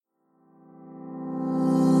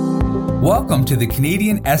Welcome to the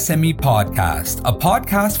Canadian SME Podcast, a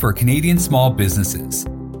podcast for Canadian small businesses.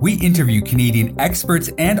 We interview Canadian experts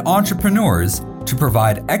and entrepreneurs to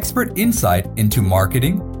provide expert insight into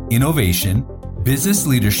marketing, innovation, business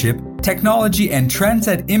leadership, technology, and trends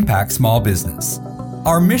that impact small business.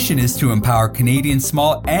 Our mission is to empower Canadian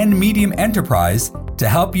small and medium enterprise to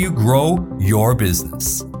help you grow your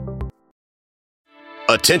business.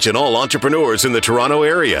 Attention all entrepreneurs in the Toronto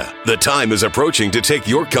area. The time is approaching to take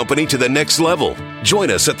your company to the next level.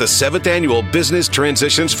 Join us at the 7th Annual Business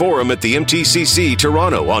Transitions Forum at the MTCC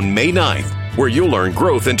Toronto on May 9th, where you'll learn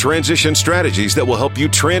growth and transition strategies that will help you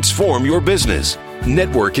transform your business.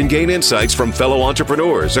 Network and gain insights from fellow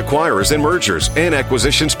entrepreneurs, acquirers, and mergers and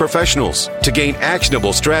acquisitions professionals to gain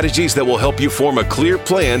actionable strategies that will help you form a clear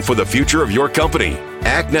plan for the future of your company.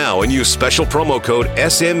 Act now and use special promo code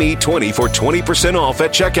SME20 for 20% off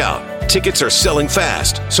at checkout. Tickets are selling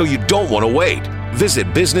fast, so you don't want to wait. Visit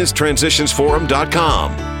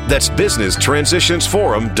businesstransitionsforum.com. That's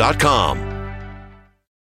businesstransitionsforum.com.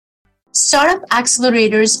 Startup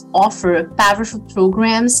accelerators offer powerful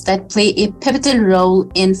programs that play a pivotal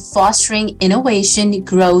role in fostering innovation,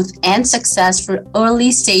 growth, and success for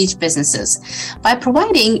early-stage businesses by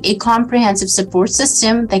providing a comprehensive support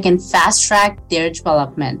system that can fast-track their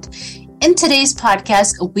development. In today's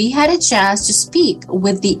podcast, we had a chance to speak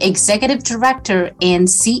with the Executive Director and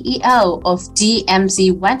CEO of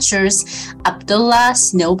DMZ Ventures, Abdullah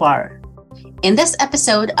Snobar. In this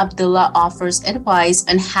episode, Abdullah offers advice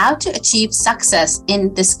on how to achieve success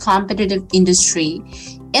in this competitive industry.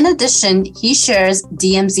 In addition, he shares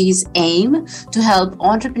DMZ's aim to help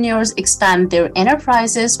entrepreneurs expand their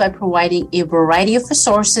enterprises by providing a variety of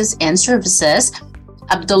resources and services.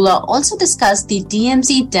 Abdullah also discussed the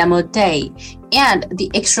DMZ Demo Day and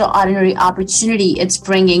the extraordinary opportunity it's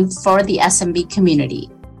bringing for the SMB community.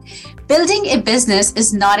 Building a business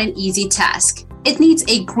is not an easy task. It needs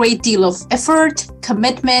a great deal of effort,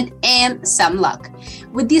 commitment, and some luck.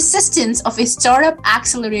 With the assistance of a startup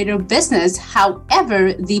accelerator business,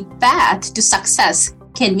 however, the path to success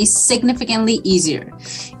can be significantly easier.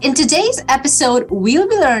 In today's episode, we'll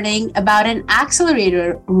be learning about an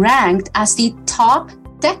accelerator ranked as the top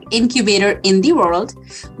tech incubator in the world,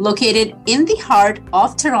 located in the heart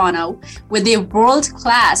of Toronto, with a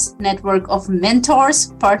world-class network of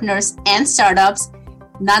mentors, partners, and startups,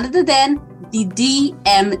 none other than the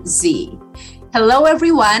DMZ. Hello,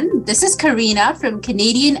 everyone. This is Karina from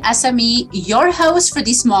Canadian SME, your host for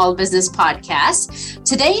the Small Business Podcast.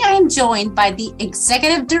 Today, I am joined by the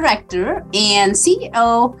Executive Director and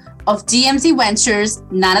CEO of DMZ Ventures,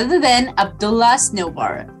 none other than Abdullah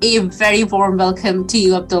Snobar. A very warm welcome to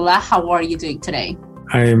you, Abdullah. How are you doing today?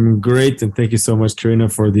 I am great, and thank you so much, Karina,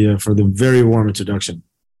 for the very warm introduction.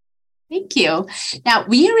 Thank you. Now,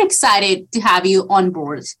 we are excited to have you on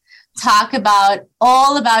board. Talk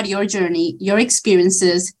all about your journey, your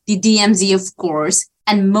experiences, the DMZ, of course,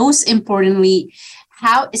 and most importantly,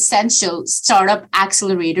 how essential startup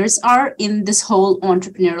accelerators are in this whole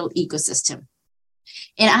entrepreneurial ecosystem.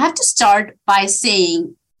 And I have to start by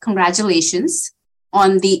saying congratulations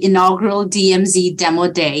on the inaugural DMZ Demo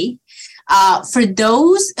Day. For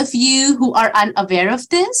those of you who are unaware of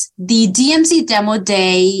this, the DMZ Demo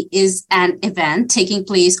Day is an event taking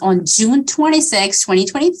place on June 26,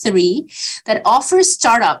 2023, that offers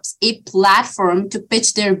startups a platform to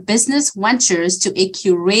pitch their business ventures to a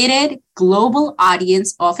curated global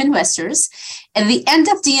audience of investors. At the end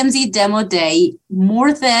of DMZ Demo Day,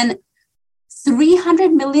 more than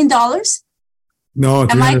 $300 million? No,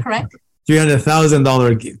 am I correct?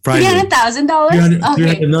 $300,000 prize. $300,000?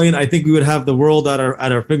 $300 million. I think we would have the world at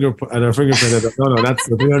our fingerprint. No, that's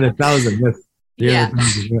the 300,000. Yes. Yeah.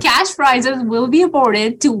 Cash prizes will be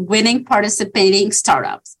awarded to winning participating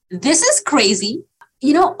startups. This is crazy.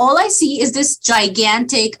 All I see is this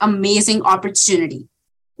gigantic, amazing opportunity.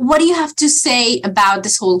 What do you have to say about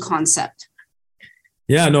this whole concept?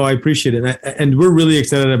 Yeah, no, I appreciate it. And we're really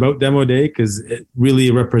excited about Demo Day because it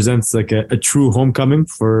really represents like a true homecoming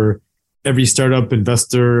for every startup,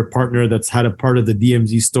 investor, partner that's had a part of the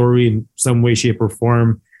DMZ story in some way, shape, or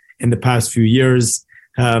form in the past few years.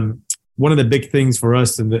 One of the big things for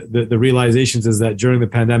us and the realizations is that during the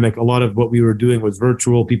pandemic, a lot of what we were doing was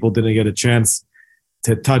virtual. People didn't get a chance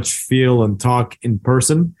to touch, feel, and talk in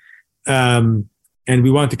person. And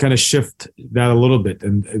we want to kind of shift that a little bit.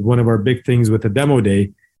 And one of our big things with the Demo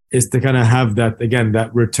Day is to kind of have that, again,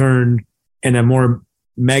 that return in a more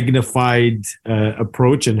magnified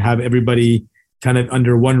approach and have everybody kind of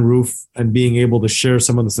under one roof and being able to share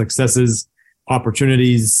some of the successes,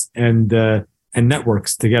 opportunities, and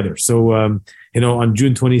networks together. So, on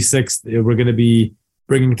June 26th, we're going to be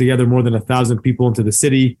bringing together more than 1,000 people into the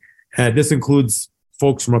city. This includes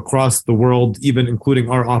folks from across the world, even including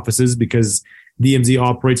our offices, because DMZ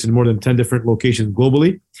operates in more than 10 different locations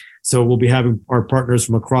globally. So we'll be having our partners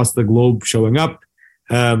from across the globe showing up.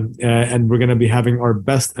 And we're going to be having our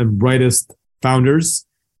best and brightest founders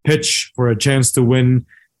pitch for a chance to win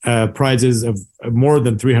prizes of more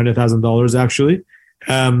than $300,000 actually.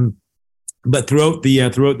 But throughout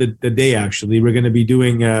the day, actually, we're going to be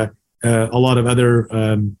doing a lot of other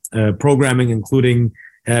programming, including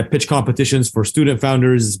pitch competitions for student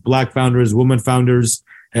founders, Black founders, women founders,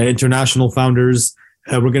 international founders.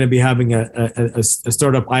 We're going to be having a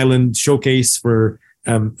startup island showcase for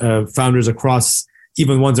founders across,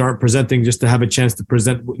 even ones that aren't presenting, just to have a chance to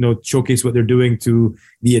present, showcase what they're doing to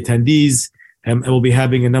the attendees. And we'll be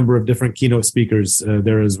having a number of different keynote speakers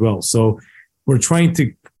there as well. So we're trying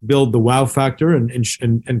to build the wow factor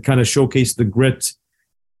and kind of showcase the grit,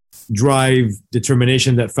 drive,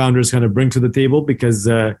 determination that founders kind of bring to the table, because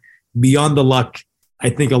beyond the luck, I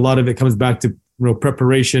think a lot of it comes back to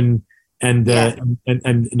preparation and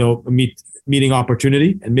meeting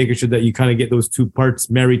opportunity and making sure that you kind of get those two parts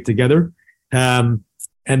married together.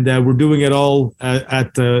 And we're doing it all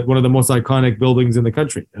at one of the most iconic buildings in the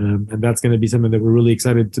country. And that's going to be something that we're really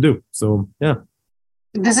excited to do. So, yeah.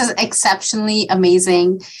 This is exceptionally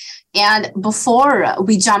amazing. And before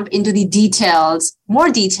we jump into the more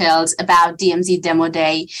details about DMZ Demo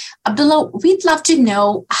Day, Abdullah, we'd love to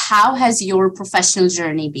know, how has your professional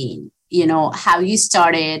journey been? How you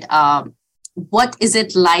started, what is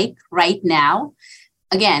it like right now?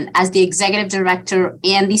 Again, as the executive director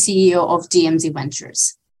and the CEO of DMZ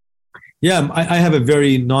Ventures. Yeah, I have a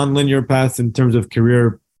very non-linear path in terms of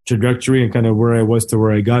career trajectory and kind of where I was to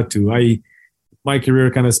where I got to. My career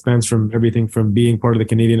kind of spans from everything from being part of the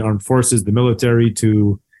Canadian Armed Forces, the military,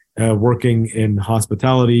 to working in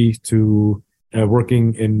hospitality, to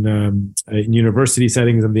working in university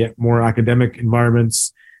settings and the more academic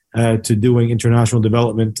environments, to doing international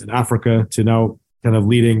development in Africa, to now kind of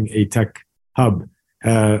leading a tech hub,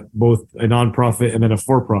 both a nonprofit and then a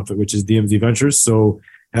for-profit, which is DMZ Ventures. So,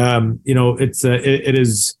 it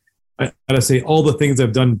is, I gotta say, all the things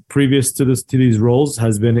I've done previous to these roles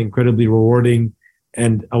has been incredibly rewarding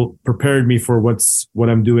and prepared me for what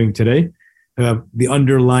I'm doing today. The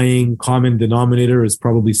underlying common denominator is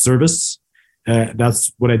probably service.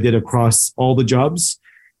 That's what I did across all the jobs.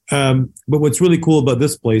 But what's really cool about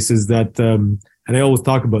this place is that, and I always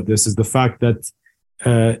talk about this, is the fact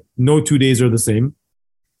that no 2 days are the same.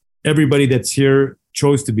 Everybody that's here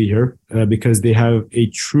chose to be here because they have a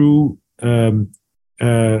true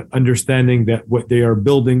understanding that what they are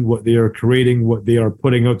building, what they are creating, what they are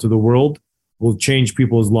putting out to the world will change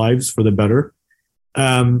people's lives for the better.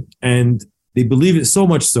 And they believe it so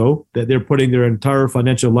much so that they're putting their entire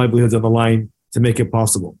financial livelihoods on the line to make it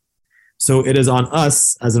possible. So it is on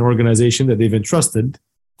us as an organization that they've entrusted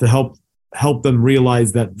to help them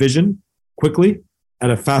realize that vision quickly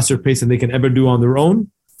at a faster pace than they can ever do on their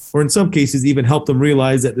own, or in some cases even help them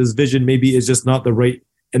realize that this vision maybe is just not the right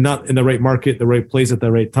and not in the right market, the right place at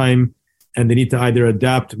the right time, and they need to either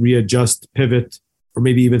adapt, readjust, pivot, or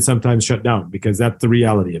maybe even sometimes shut down, because that's the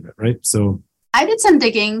reality of it, right? So I did some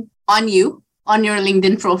digging on you, on your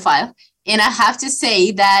LinkedIn profile, and I have to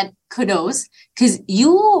say that kudos, because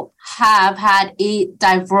you have had a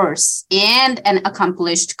diverse and an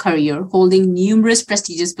accomplished career holding numerous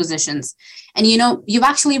prestigious positions. And, you've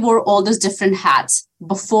actually wore all those different hats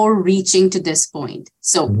before reaching to this point.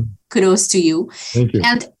 So kudos to you. Thank you.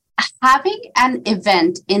 And having an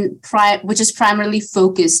event which is primarily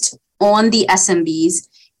focused on the SMBs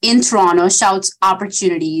in Toronto shouts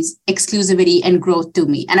opportunities, exclusivity, and growth to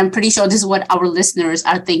me. And I'm pretty sure this is what our listeners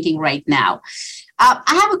are thinking right now. I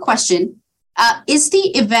have a question. Is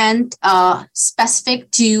the event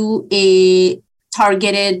specific to a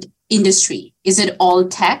targeted industry? Is it all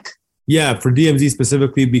tech? Yeah, for DMZ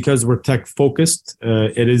specifically, because we're tech focused,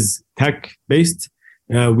 it is tech based.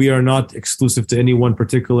 We are not exclusive to any one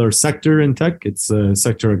particular sector in tech. It's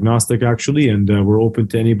sector agnostic, actually, and we're open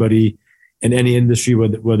to anybody in any industry,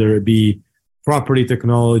 whether it be property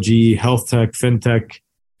technology, health tech, fintech,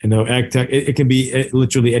 ag tech. It can be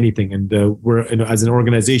literally anything. And we're, as an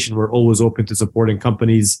organization, we're always open to supporting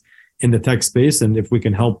companies in the tech space. And if we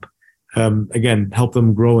can help them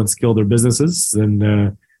grow and scale their businesses,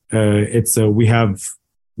 then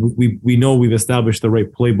we know we've established the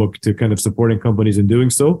right playbook to kind of supporting companies in doing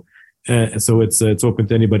so. So it's open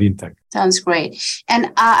to anybody in tech. Sounds great.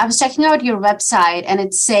 And I was checking out your website, and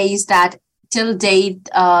it says that till date,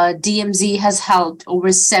 DMZ has helped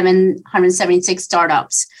over 776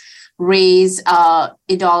 startups raise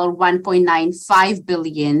 $1.95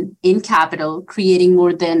 billion in capital, creating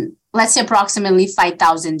more than let's say approximately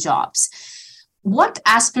 5,000 jobs. What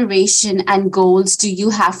aspiration and goals do you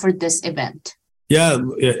have for this event? Yeah,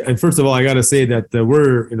 and first of all, I got to say that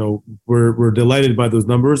we're delighted by those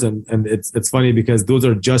numbers, and it's funny because those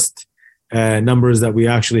are just numbers that we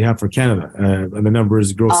actually have for Canada, and the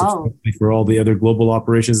numbers grow substantially for all the other global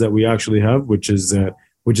operations that we actually have, which is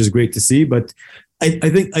great to see. But I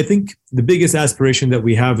think the biggest aspiration that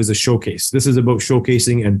we have is a showcase. This is about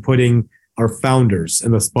showcasing and putting our founders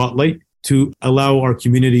in the spotlight to allow our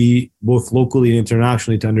community, both locally and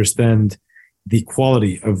internationally, to understand the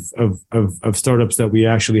quality of startups that we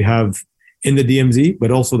actually have in the DMZ,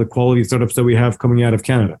 but also the quality of startups that we have coming out of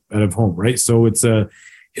Canada, out of home, right? So it's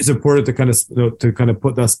important to kind of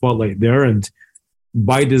put that spotlight there. And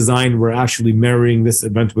by design, we're actually marrying this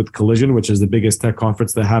event with Collision, which is the biggest tech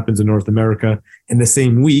conference that happens in North America, in the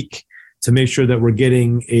same week, to make sure that we're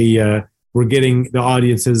getting the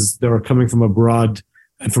audiences that are coming from abroad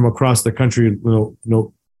and from across the country,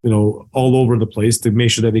 all over the place, to make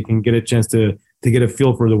sure that they can get a chance to get a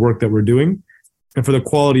feel for the work that we're doing and for the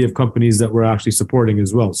quality of companies that we're actually supporting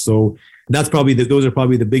as well. So those are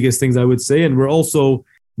probably the biggest things I would say. And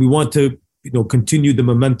we want to continue the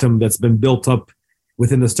momentum that's been built up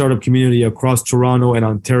within the startup community across Toronto and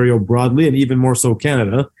Ontario broadly, and even more so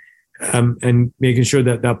Canada, and making sure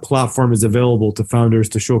that that platform is available to founders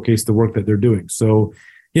to showcase the work that they're doing. So,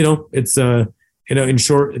 it's in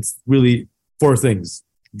short, it's really 4 things: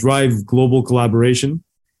 drive global collaboration,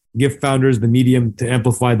 give founders the medium to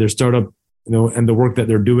amplify their startup, and the work that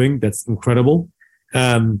they're doing. That's incredible.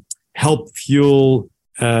 Help fuel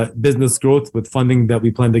business growth with funding that we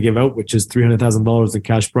plan to give out, which is $300,000 in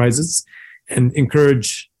cash prizes, and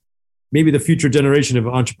encourage maybe the future generation of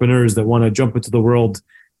entrepreneurs that want to jump into the world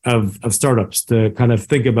of startups to kind of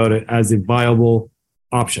think about it as a viable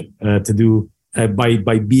option to do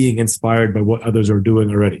by being inspired by what others are doing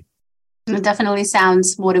already. It definitely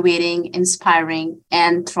sounds motivating, inspiring,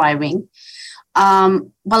 and thriving.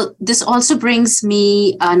 Well, this also brings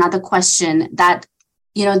me another question that,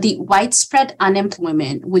 the widespread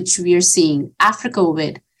unemployment, which we are seeing after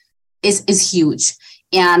COVID, is huge,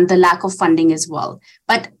 and the lack of funding as well.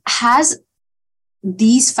 But has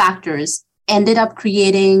these factors ended up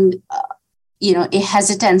creating, a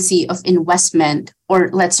hesitancy of investment, or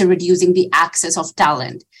let's say reducing the access of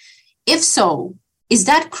talent? If so, is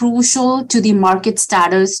that crucial to the market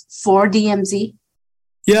status for DMZ?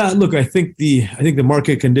 Yeah, look, I think the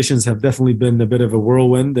market conditions have definitely been a bit of a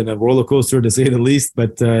whirlwind and a roller coaster, to say the least.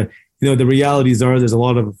 But the realities are there's a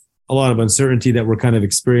lot of uncertainty that we're kind of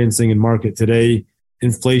experiencing in market today: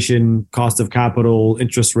 inflation, cost of capital,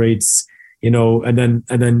 interest rates. And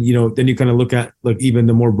then you kind of look at even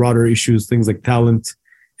the more broader issues, things like talent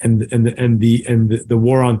and the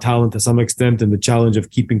war on talent to some extent, and the challenge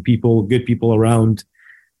of keeping good people around.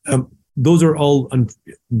 Those are all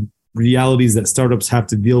realities that startups have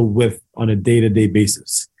to deal with on a day-to-day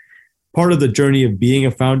basis. Part of the journey of being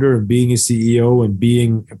a founder and being a CEO and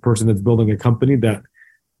being a person that's building a company, that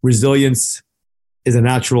resilience is a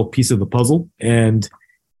natural piece of the puzzle. And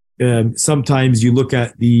sometimes you look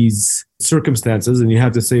at these circumstances and you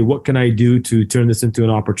have to say, what can I do to turn this into an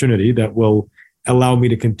opportunity that will allow me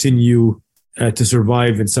to continue to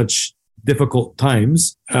survive in such difficult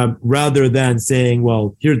times, rather than saying,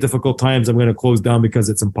 well, here's difficult times, I'm going to close down because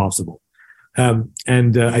it's impossible.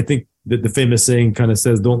 And I think that the famous saying kind of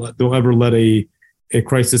says, don't ever let a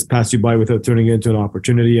crisis pass you by without turning it into an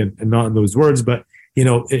opportunity, and not in those words, but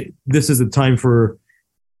this is a time for,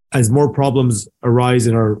 as more problems arise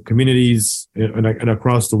in our communities and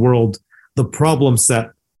across the world, the problem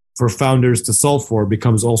set for founders to solve for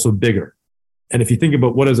becomes also bigger. And if you think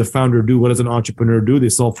about what does a founder do, what does an entrepreneur do, they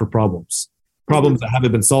solve for problems that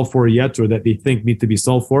haven't been solved for yet, or that they think need to be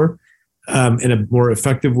solved for in a more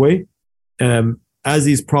effective way. As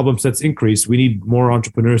these problem sets increase, we need more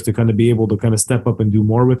entrepreneurs to kind of be able to kind of step up and do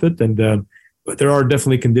more with it. And but there are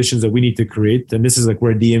definitely conditions that we need to create. And this is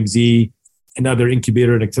where DMZ and other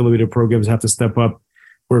incubator and accelerator programs have to step up,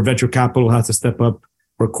 where venture capital has to step up,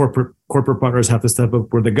 where corporate partners have to step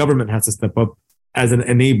up, where the government has to step up as an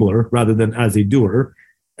enabler rather than as a doer,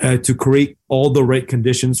 to create all the right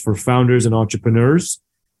conditions for founders and entrepreneurs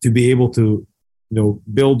to be able to,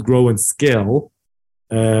 build, grow, and scale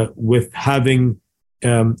with having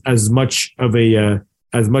as much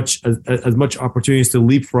opportunities to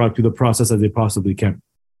leapfrog through the process as they possibly can.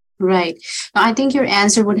 Right. Now, I think your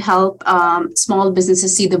answer would help small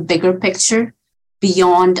businesses see the bigger picture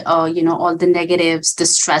beyond, all the negatives, the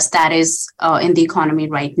stress that is in the economy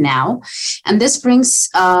right now. And this brings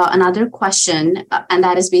another question, and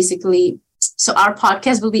that is basically, So our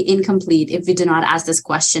podcast will be incomplete if we do not ask this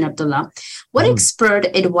question, Abdullah. What expert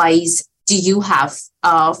advice do you have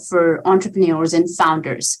for entrepreneurs and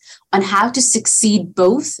founders on how to succeed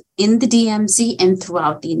both in the DMZ and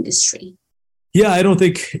throughout the industry? Yeah, I don't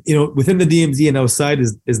think, within the DMZ and outside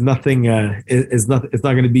is nothing, it's not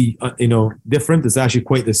going to be, different. It's actually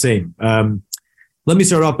quite the same. Let me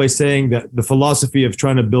start off by saying that the philosophy of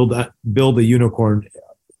trying to build a unicorn,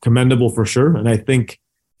 commendable for sure. And I think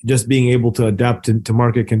just being able to adapt to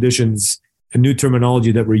market conditions, a new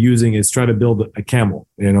terminology that we're using is try to build a camel,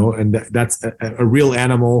 and that's a real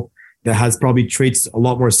animal that has probably traits a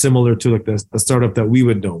lot more similar to like the startup that we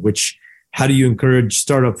would know, which how do you encourage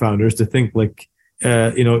startup founders to think like,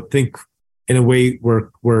 think in a way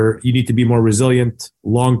where you need to be more resilient,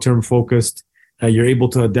 long-term focused, you're able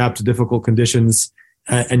to adapt to difficult conditions,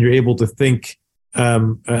 and you're able to think,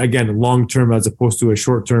 again, long-term as opposed to a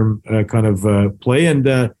short-term kind of play. And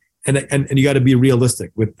you got to be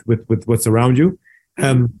realistic with what's around you.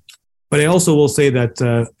 But I also will say that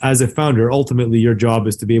as a founder, ultimately your job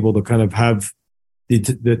is to be able to kind of have the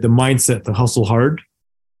mindset to hustle hard,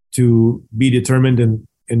 to be determined in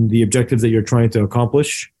the objectives that you're trying to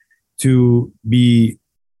accomplish, to be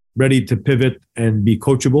ready to pivot and be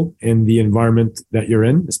coachable in the environment that you're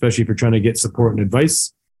in, especially if you're trying to get support and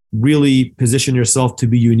advice. Really position yourself to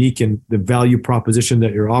be unique in the value proposition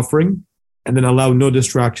that you're offering, and then allow no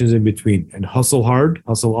distractions in between, and hustle hard,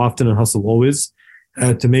 hustle often, and hustle always,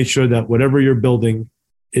 to make sure that whatever you're building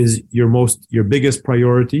is your biggest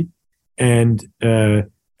priority, and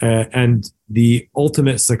the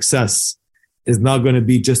ultimate success is not going to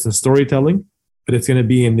be just the storytelling, but it's going to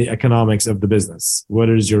be in the economics of the business. What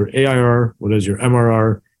is your AIR? What is your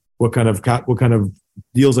MRR? What kind of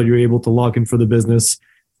deals are you able to lock in for the business?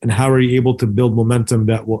 And how are you able to build momentum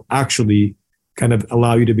that will actually kind of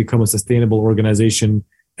allow you to become a sustainable organization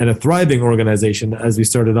and a thriving organization, as we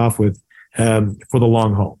started off with, for the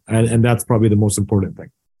long haul? And that's probably the most important thing.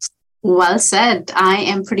 Well said. I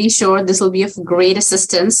am pretty sure this will be of great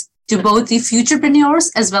assistance to both the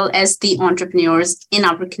futurepreneurs as well as the entrepreneurs in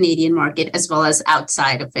our Canadian market, as well as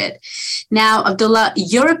outside of it. Now, Abdullah,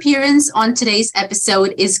 your appearance on today's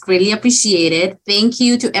episode is greatly appreciated. Thank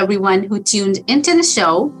you to everyone who tuned into the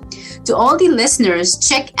show. To all the listeners,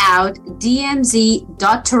 check out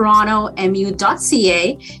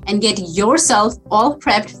dmz.torontomu.ca and get yourself all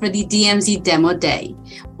prepped for the DMZ Demo Day.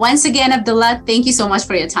 Once again, Abdullah, thank you so much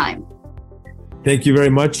for your time. Thank you very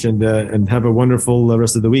much, and have a wonderful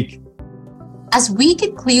rest of the week. As we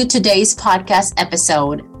conclude today's podcast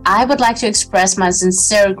episode, I would like to express my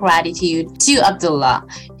sincere gratitude to Abdullah.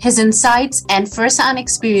 His insights and first-hand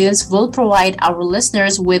experience will provide our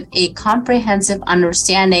listeners with a comprehensive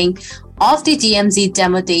understanding of the DMZ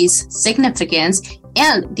Demo Day's significance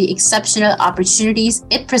and the exceptional opportunities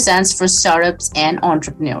it presents for startups and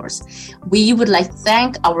entrepreneurs. We would like to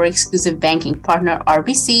thank our exclusive banking partner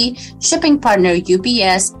RBC, shipping partner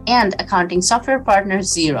UPS, and accounting software partner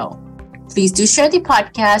Xero. Please do share the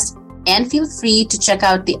podcast and feel free to check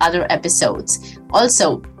out the other episodes.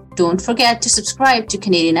 Also, don't forget to subscribe to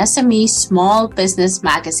Canadian SME Small Business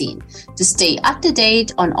Magazine to stay up to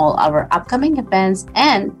date on all our upcoming events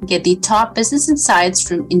and get the top business insights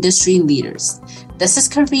from industry leaders. This is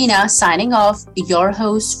Karina signing off, your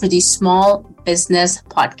host for the Small Business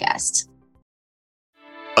Podcast.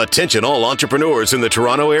 Attention all entrepreneurs in the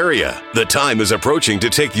Toronto area. The time is approaching to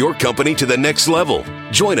take your company to the next level.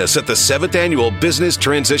 Join us at the 7th Annual Business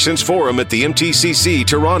Transitions Forum at the MTCC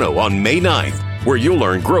Toronto on May 9th, where you'll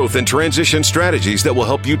learn growth and transition strategies that will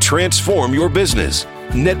help you transform your business.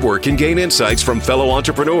 Network and gain insights from fellow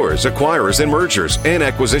entrepreneurs, acquirers, and mergers and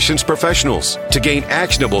acquisitions professionals to gain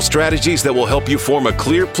actionable strategies that will help you form a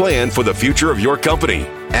clear plan for the future of your company.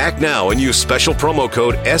 Act now and use special promo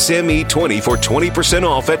code SME20 for 20%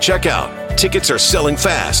 off at checkout. Tickets are selling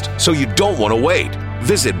fast, so you don't want to wait.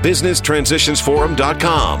 Visit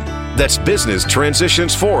businesstransitionsforum.com. That's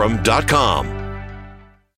businesstransitionsforum.com.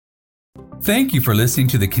 Thank you for listening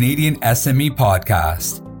to the Canadian SME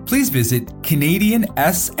Podcast. Please visit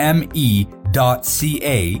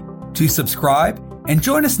canadiansme.ca to subscribe and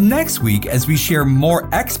join us next week as we share more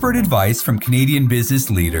expert advice from Canadian business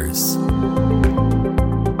leaders.